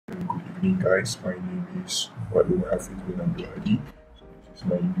evening, guys. My name is Hafiz bin Abdul Hadi. So this is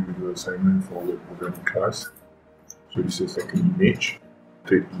my individual assignment for web programming class. So this is second image,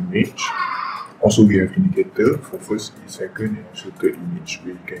 third image. Also we have indicator for first, second, and also third image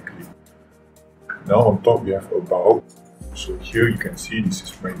where you can click. Now on top we have about. So here you can see this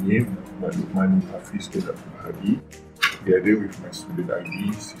is my name, Luqman Hafiz bin Abdul Hadi, together with my student ID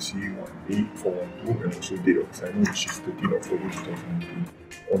CC18412 and also date of assignment, which is 13 October 2019.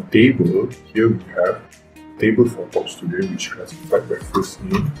 On table, here we have table for top student, which classified by first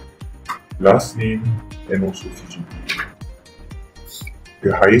name, last name, and also CGPA.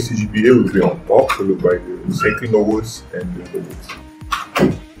 The highest CGPA will be on top, followed by the second lowest and the lowest.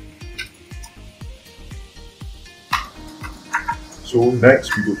 So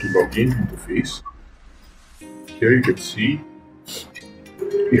next we go to login interface. Here you can see,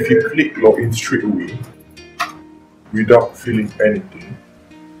 if you click login straight away, without filling anything,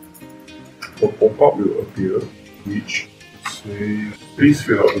 a pop-up will appear which says, please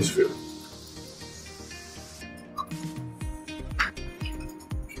fill out this field.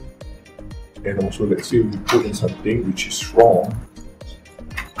 And also let's say we put in something which is wrong,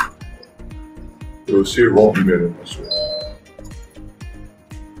 it will say wrong email and password.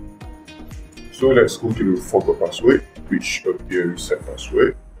 So let's go to the forgot password, which appears reset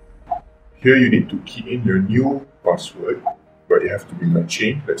password. Here you need to key in your new password, but it has to be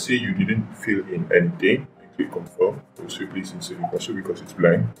matching. Let's say you didn't fill in anything, and click confirm. Also please insert your password because it's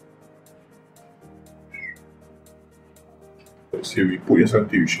blank. Let's say we put in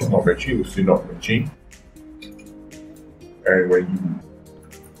something which is not matching, it will still not matching. And when you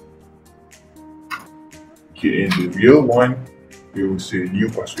key in the real one, it will say new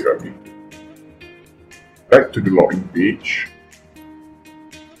password update. Back to the login page,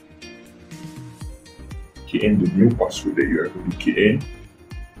 key in the new password that you have already keyed in.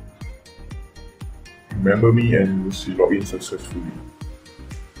 Remember me and you will see login successfully.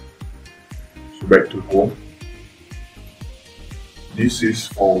 So back to home. This is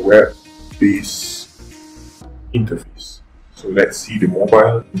for web-based interface. So let's see the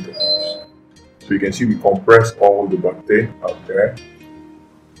mobile interface. So you can see we compress all the buttons out there.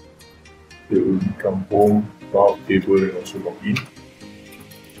 It will become home, about, table, and also login.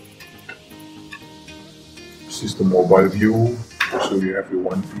 This is the mobile view. So you have your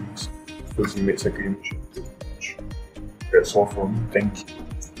one piece, first image, second image, third image. That's all from me. Thank you.